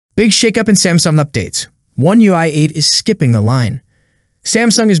Big shakeup in Samsung updates. One UI 8 is skipping the line.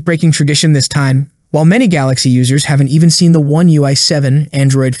 Samsung is breaking tradition this time. While many Galaxy users haven't even seen the One UI 7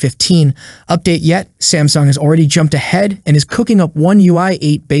 Android 15 update yet, Samsung has already jumped ahead and is cooking up One UI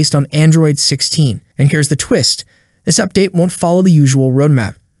 8 based on Android 16. And here's the twist. This update won't follow the usual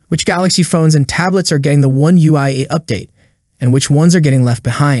roadmap. Which Galaxy phones and tablets are getting the One UI 8 update, and which ones are getting left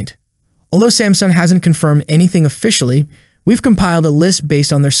behind. Although Samsung hasn't confirmed anything officially, we've compiled a list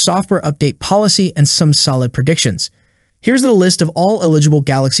based on their software update policy and some solid predictions. Here's the list of all eligible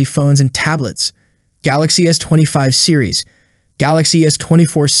Galaxy phones and tablets. Galaxy S25 series, Galaxy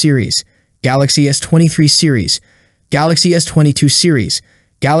S24 series, Galaxy S23 series, Galaxy S22 series,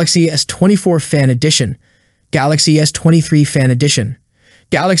 Galaxy S24 Fan Edition, Galaxy S23 Fan Edition,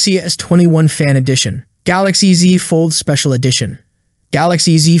 Galaxy S21 Fan Edition, Galaxy Z Fold Special Edition,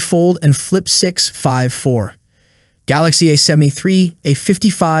 Galaxy Z Fold and Flip 6 5 4, Galaxy A73,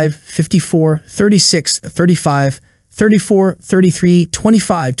 A55, 54, 36, 35, 34, 33,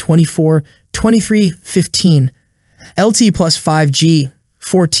 25, 24, 23, 15, LT plus 5G,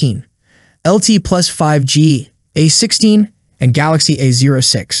 14, LT plus 5G, A16, and Galaxy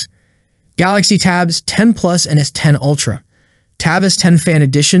A06. Galaxy Tabs 10 Plus and S10 Ultra, Tab S10 Fan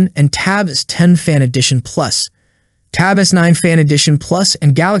Edition and Tab S10 Fan Edition Plus, Tab S9 Fan Edition Plus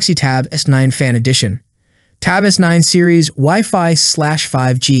and Galaxy Tab S9 Fan Edition, Tab S9 Series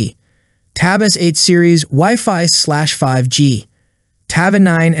Wi-Fi/5G, Tab S8 Series Wi-Fi/5G, Tab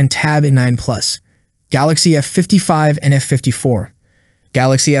A9 and Tab A9 Plus, Galaxy F55 and F54,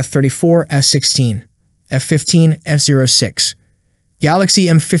 Galaxy F34, F16, F15, F06, Galaxy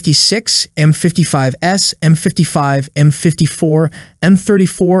M56, M55s, M55, M54,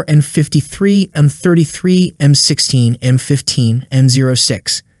 M34, M53, M33, M16, M15,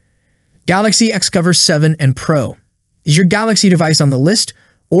 M06. Galaxy Xcover 7 and Pro. Is your Galaxy device on the list,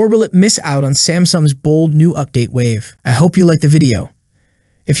 or will it miss out on Samsung's bold new update wave? I hope you liked the video.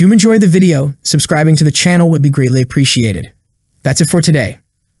 If you enjoyed the video, subscribing to the channel would be greatly appreciated. That's it for today.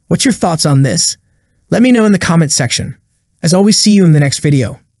 What's your thoughts on this? Let me know in the comment section. As always, see you in the next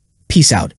video. Peace out.